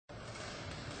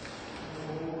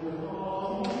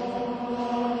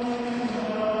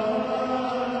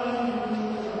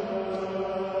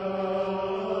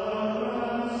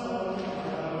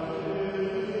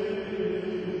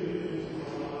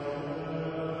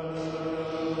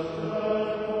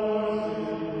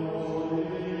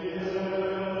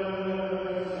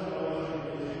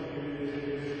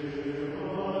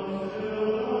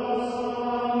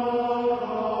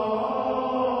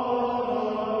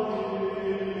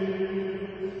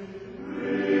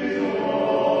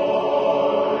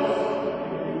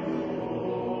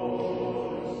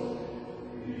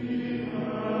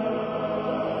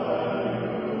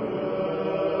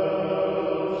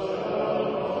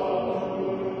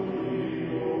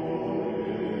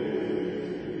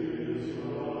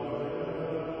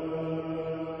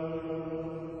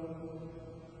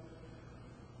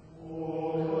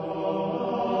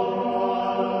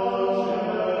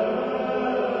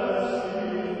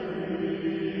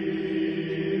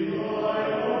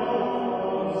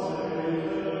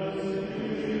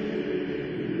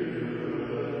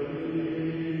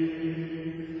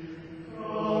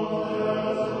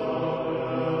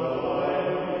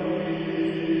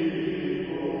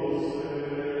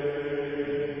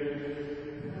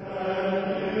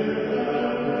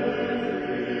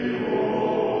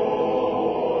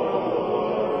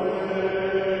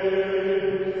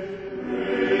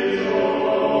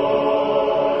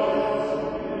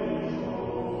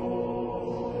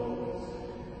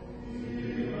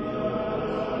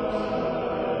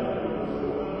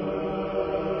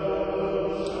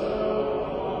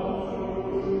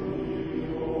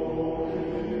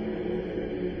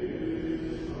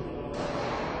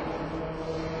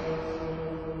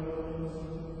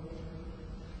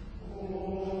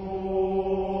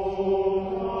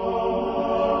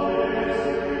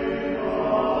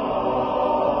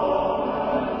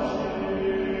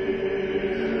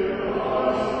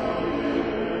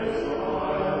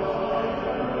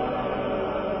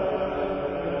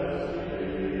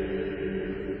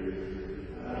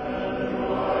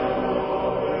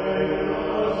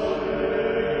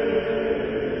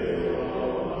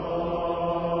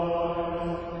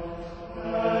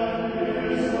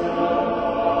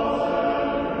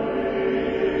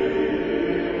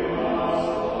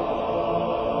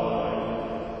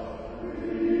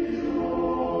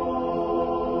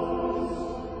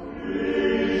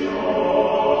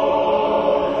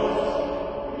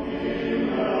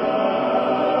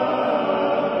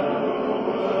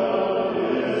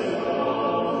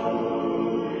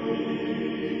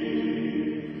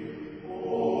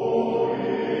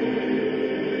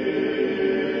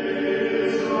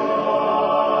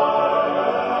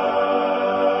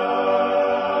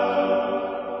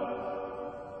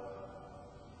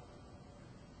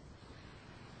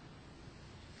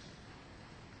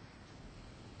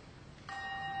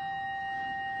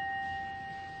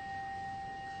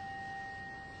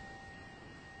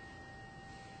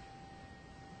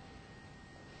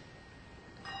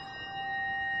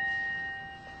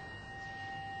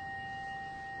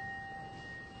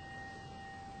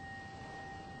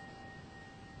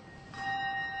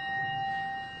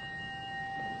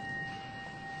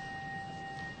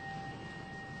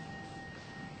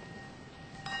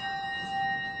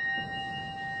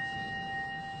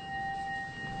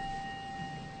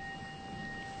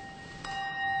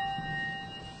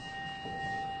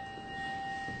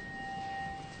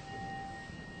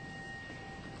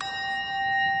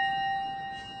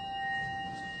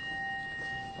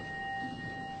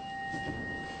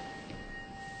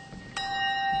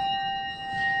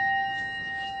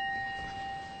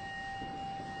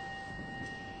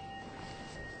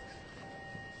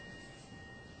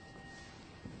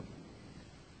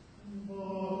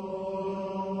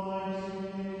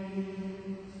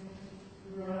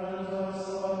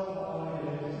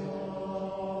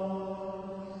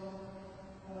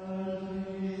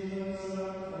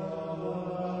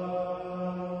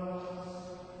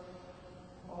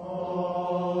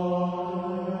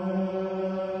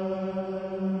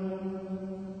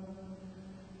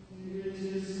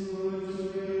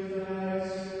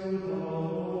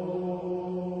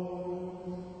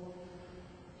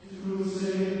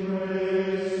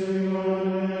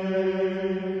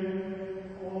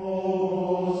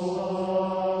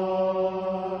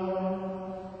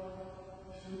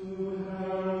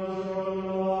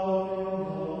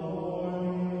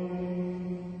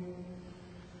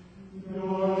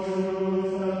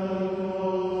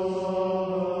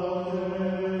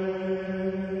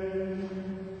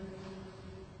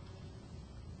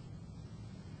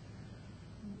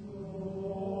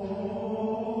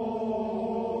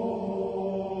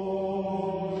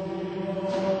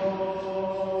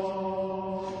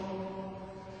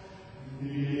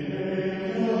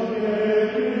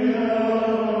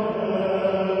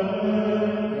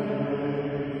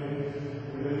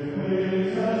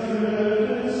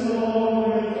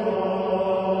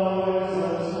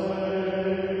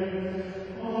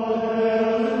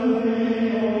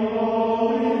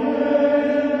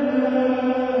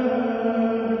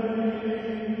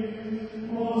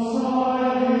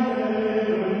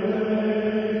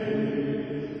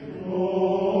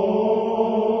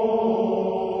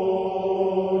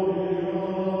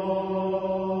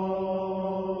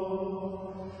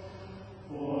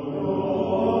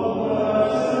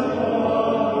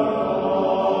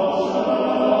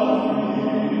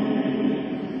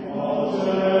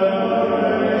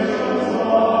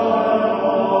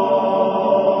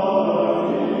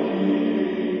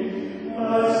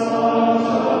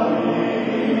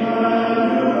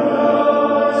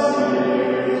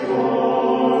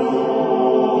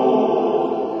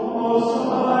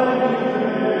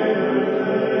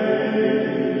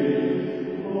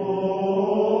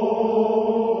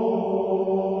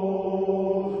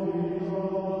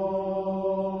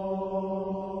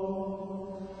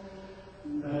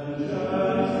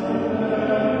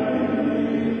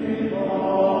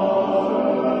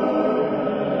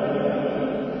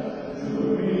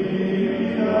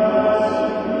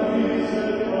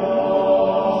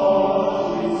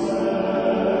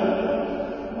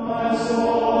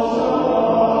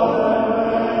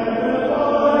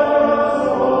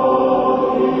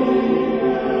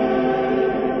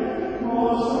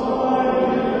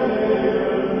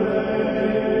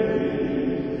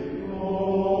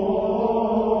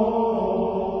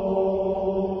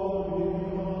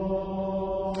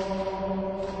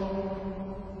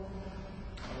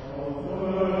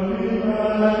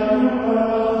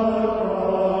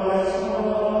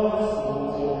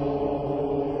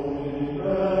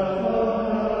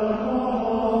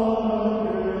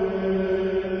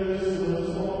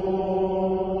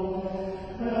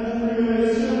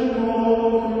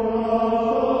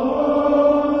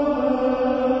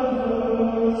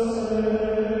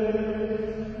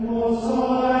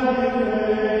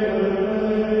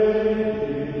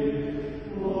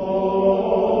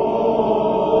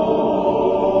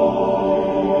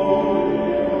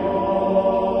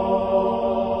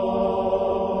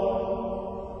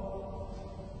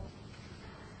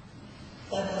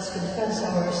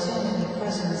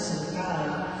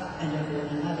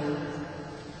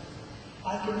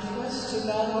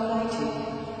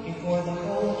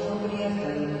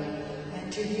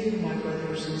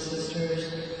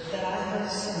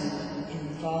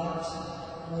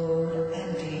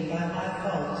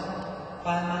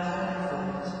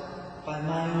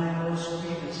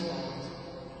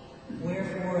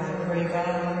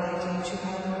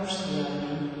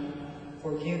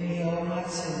forgive me all my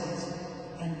sins,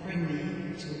 and bring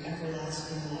me to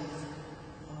everlasting life.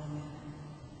 Amen.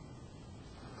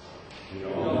 The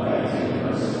Almighty,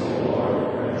 merciful Lord,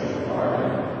 grant your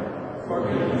pardon,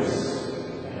 forgiveness,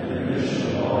 and remission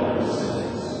of all your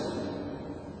sins.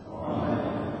 Amen.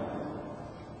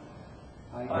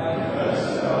 I confess,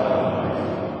 God Almighty,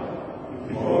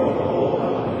 before the whole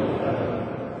company of heaven,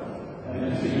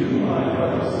 and to you, my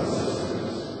brothers and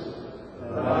sisters,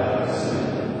 that I have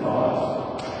sinned in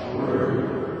thought, word,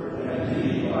 and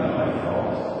deed by my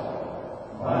fault,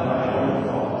 by my own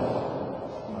fault,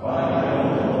 by my own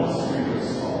most grievous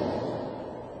fault.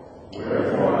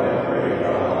 Wherefore I pray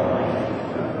God Almighty,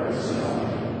 have mercy on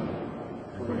me,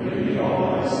 forgive me all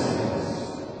my sins,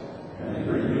 and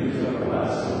bring me to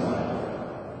everlasting life.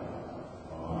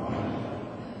 Amen.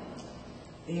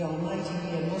 The Almighty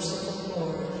and merciful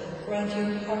Lord grant you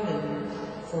pardon,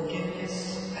 forgiveness,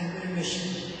 and remission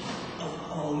of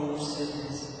all your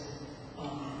sins.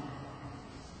 Amen.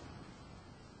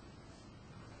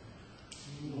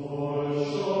 Lord,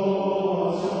 show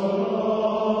us your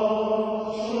love,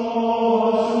 show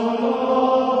us your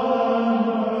love and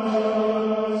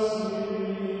mercy.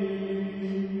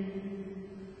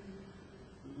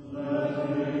 Let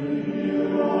me hear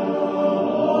what the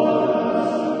Lord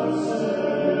has to say.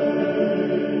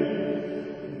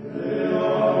 They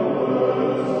are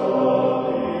words of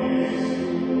peace to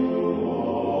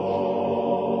all.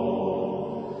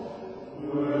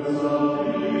 Words of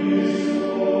peace to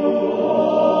all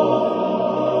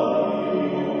the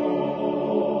people,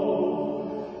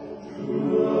 to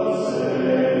the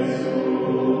saints who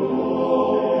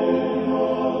hope in the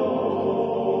Lord.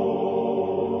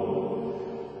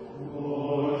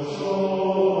 Lord, show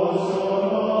us your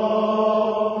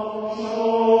love,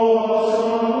 show us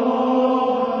your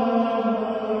love and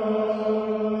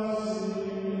mercy.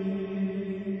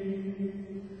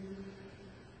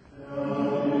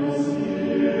 Help his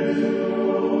ears to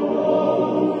all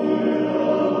fear the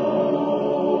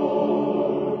Lord.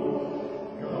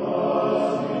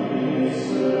 God's peace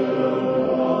will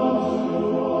come to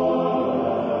our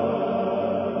land.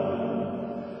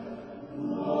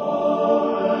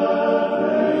 Love and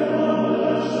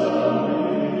faithfulness shall be.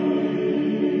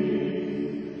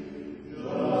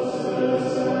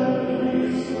 Justice and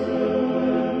peace will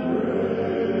embrace.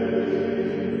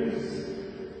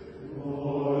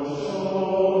 Lord, show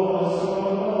us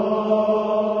your love,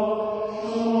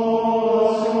 show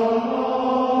us your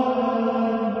love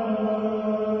and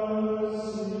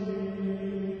mercy.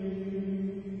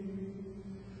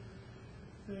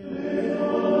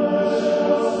 Faithfulness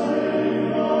shall spring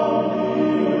from the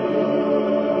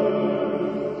earth,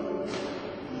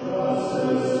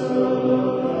 justice will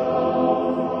look down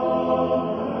from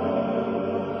heaven.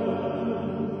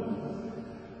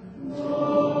 The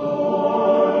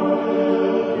Lord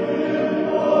will give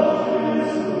what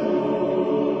is good,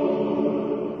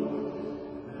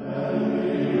 and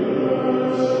the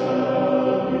earth shall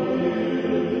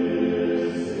give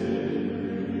its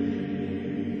increase.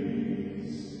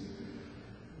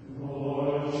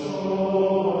 Lord, show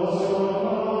us your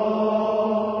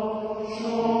love,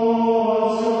 show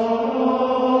us your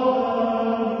love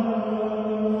and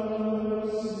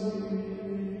mercy.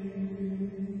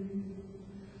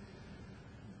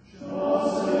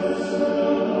 Justice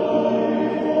will go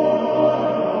before our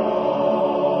dawn,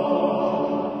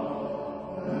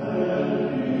 and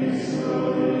peace will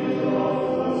be the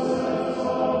footsteps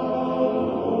of the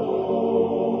Lord.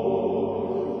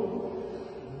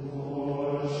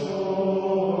 Lord, show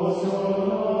us your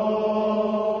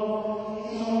love,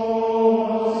 show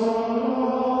us your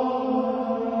love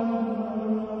and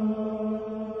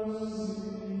mercy.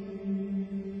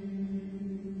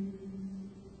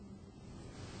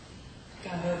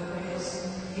 God of grace,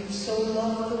 you so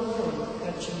loved the world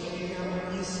that you gave your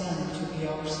only Son to be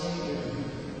our Savior.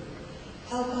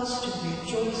 Help us to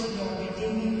rejoice in your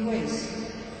redeeming grace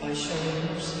by showing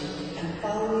mercy and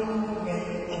following the way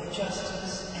of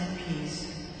justice and peace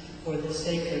for the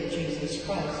sake of Jesus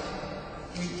Christ,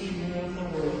 Redeemer of the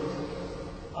world.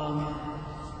 Amen.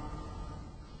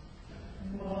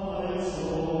 My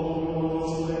soul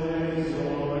proclaims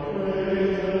your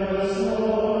greatness,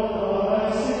 Lord. I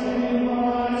sing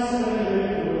my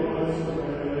Savior's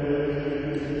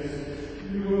praise.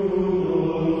 You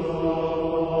look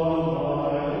upon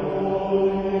my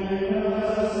holiness,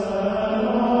 and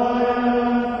I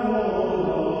am full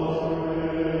of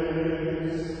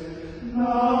praise.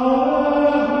 Now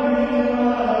every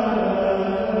man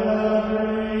and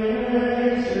every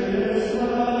age is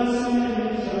blessing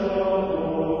shall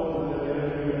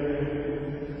proclaim.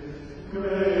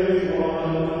 Great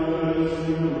wonders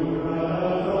you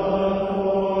have done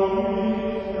for me.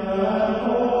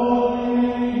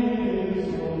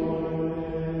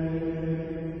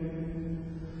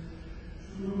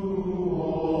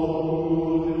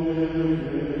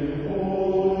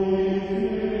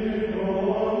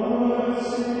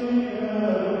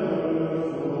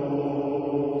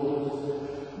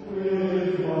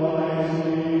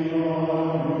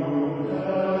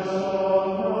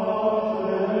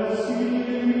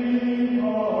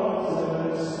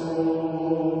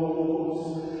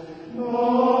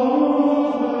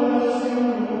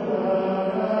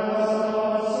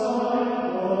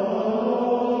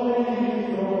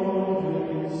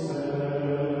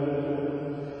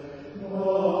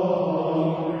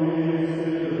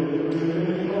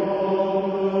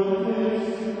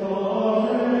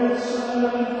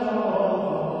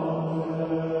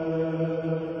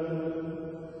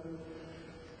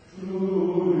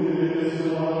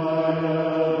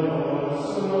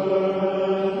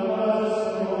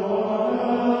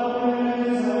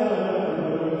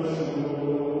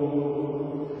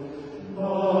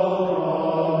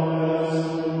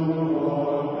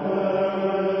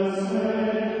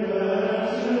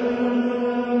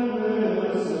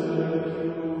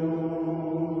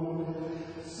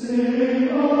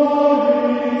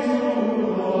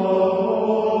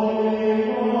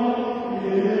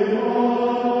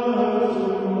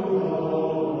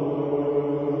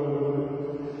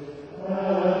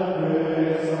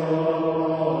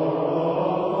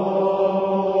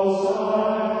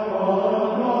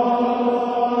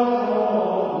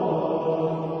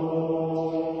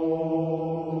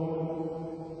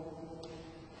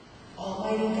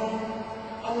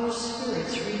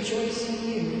 rejoice in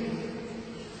you.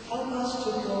 Help us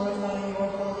to glorify your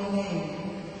holy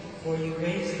name, for you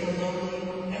raise the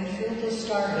lowly and fill the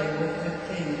starving with good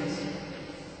things.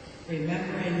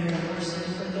 Remember in your mercy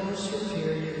for those who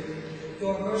fear you,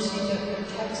 your mercy that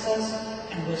protects us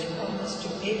and was promised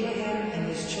to Abraham and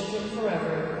his children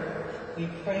forever. We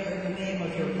pray in the name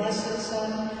of your blessed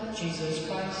Son, Jesus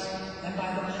Christ, and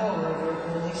by the power of your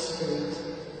Holy Spirit.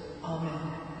 Amen.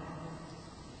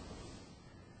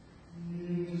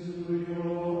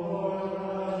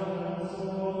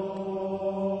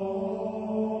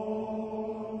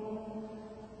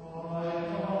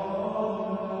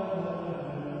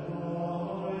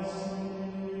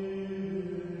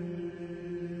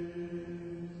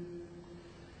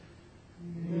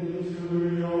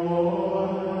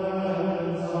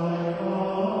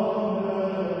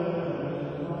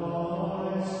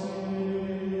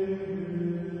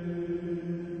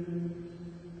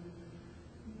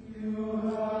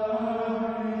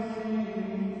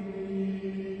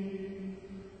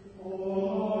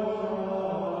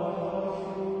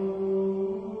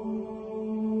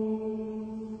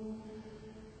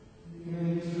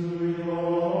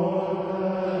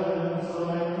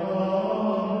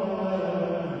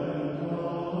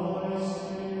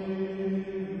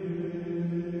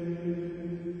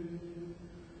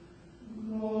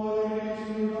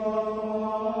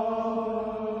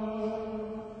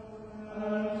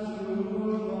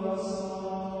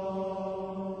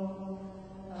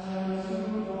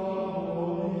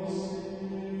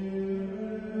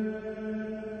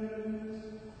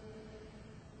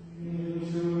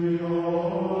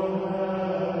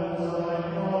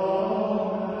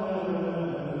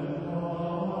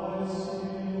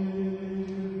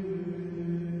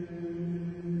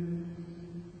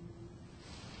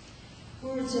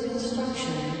 Words of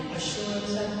instruction,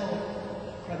 assurance, and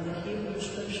hope from the Hebrew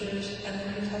Scriptures and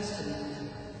the New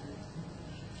Testament.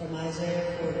 From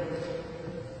Isaiah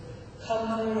 40.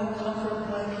 Come near, O comfort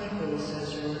my people,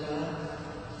 says your God.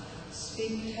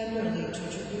 Speak tenderly to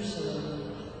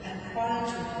Jerusalem, and cry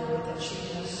to her that she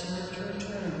has served her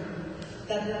term,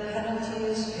 that her penalty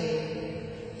is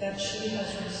paid, that she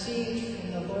has received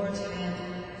from the Lord's hand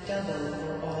double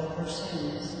for all her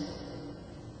sins.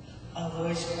 A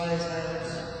voice cries out,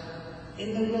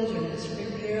 in the wilderness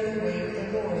prepare the way of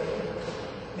the Lord.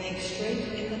 Make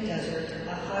straight in the desert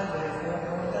a highway for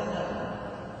our God.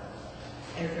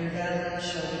 Every valley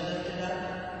shall be lifted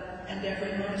up, and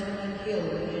every mountain and hill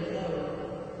made low.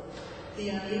 The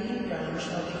uneven ground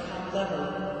shall become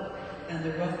level, and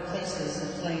the rough places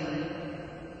a plain.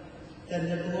 Then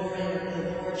the glory of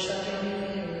the Lord shall be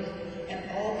revealed, and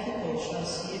all people shall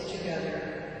see it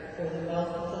together, for the mouth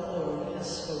of the Lord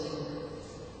has spoken.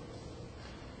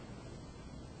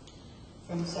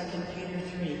 From 2 Peter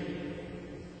 3.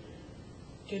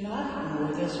 Do not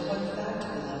ignore this one fact,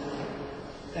 beloved,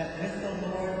 that with the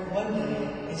Lord 1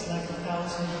 day is like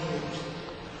 1,000 years,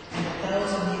 and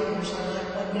 1,000 years are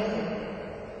like 1 day.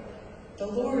 The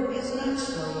Lord is not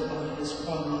slow about his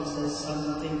promise, as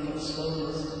some think of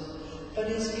slowness, but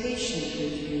is patient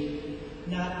with you,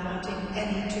 not wanting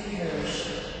any to perish,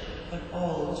 but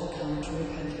all to come to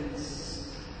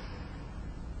repentance.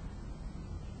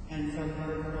 And from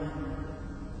Word 1.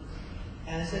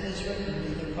 As it is written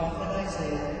in the prophet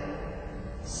Isaiah,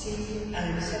 see, I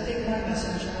am sending my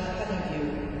messenger ahead of you,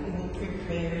 who will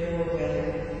prepare your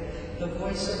way. The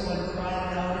voice of one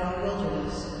crying out in the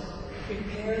wilderness,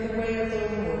 prepare the way of the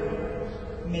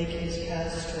Lord, make his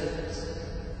path straight.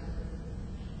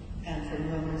 And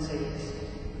from Romans 8,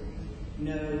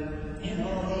 no, in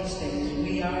all these things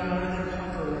we are more than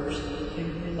conquerors through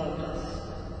him who loved us.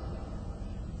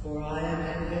 For I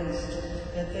am convinced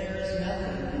that there is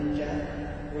nothing in death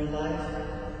or life,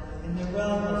 in the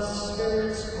realm of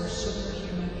spirits or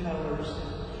superhuman powers,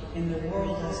 in the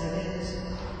world as it is,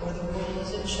 or the world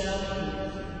as it shall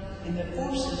be, in the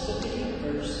forces of the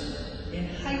universe, in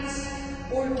heights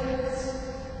or depths,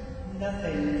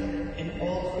 nothing in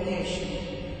all creation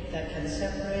that can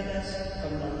separate us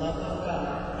from the love of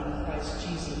God in Christ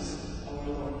Jesus our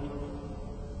Lord.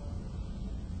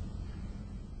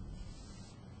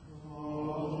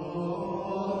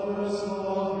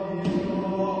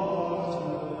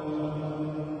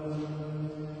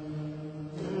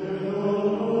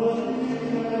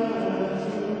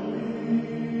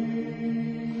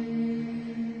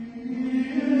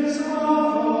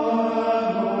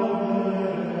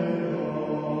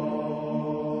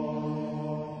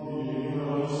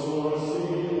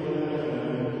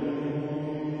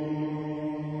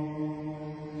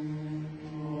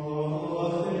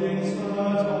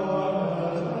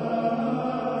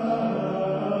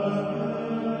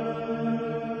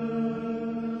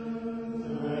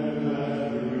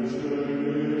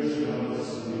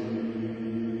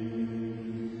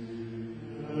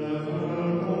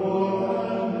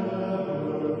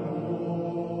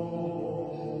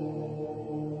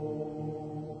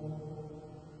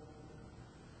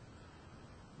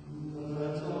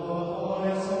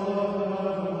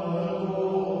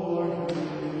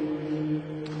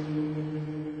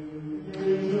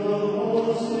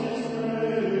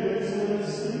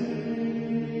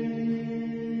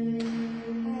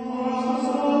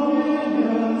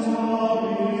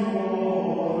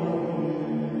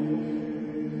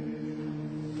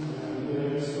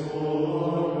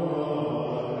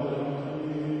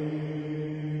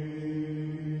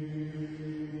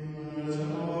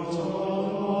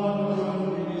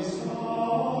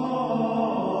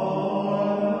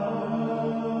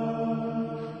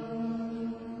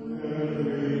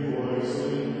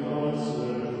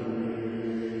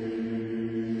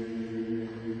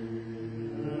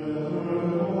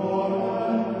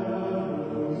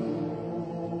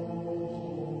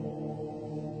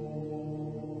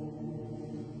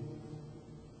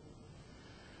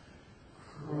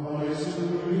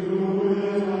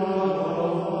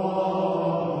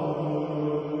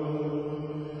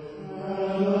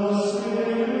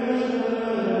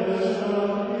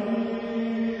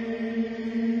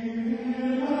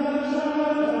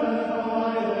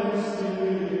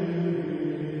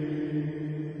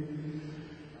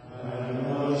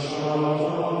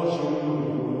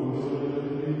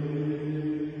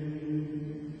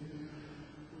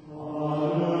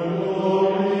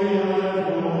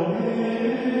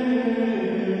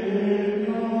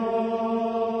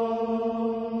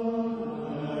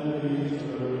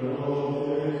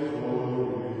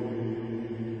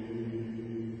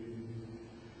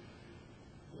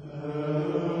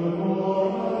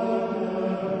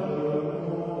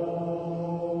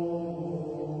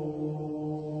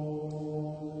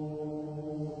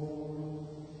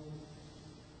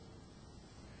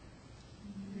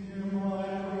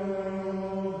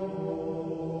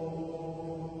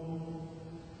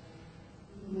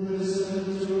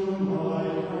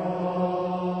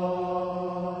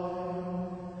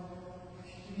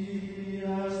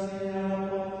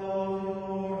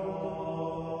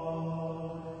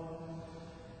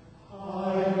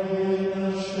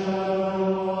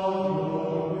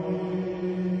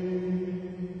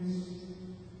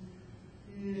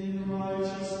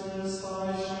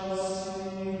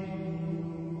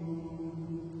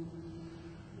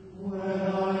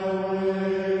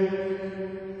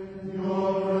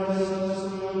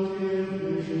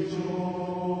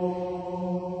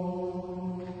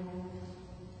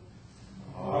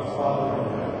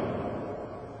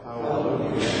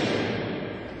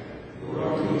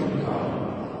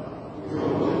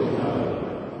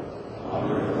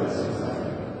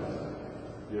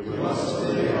 Give us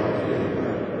today our daily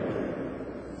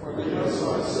bread. Forgive us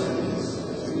our sins,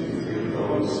 as we forgive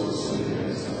those who sin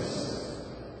against us.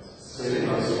 Save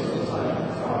us from the time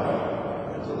of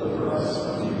trial, and deliver us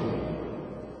from evil.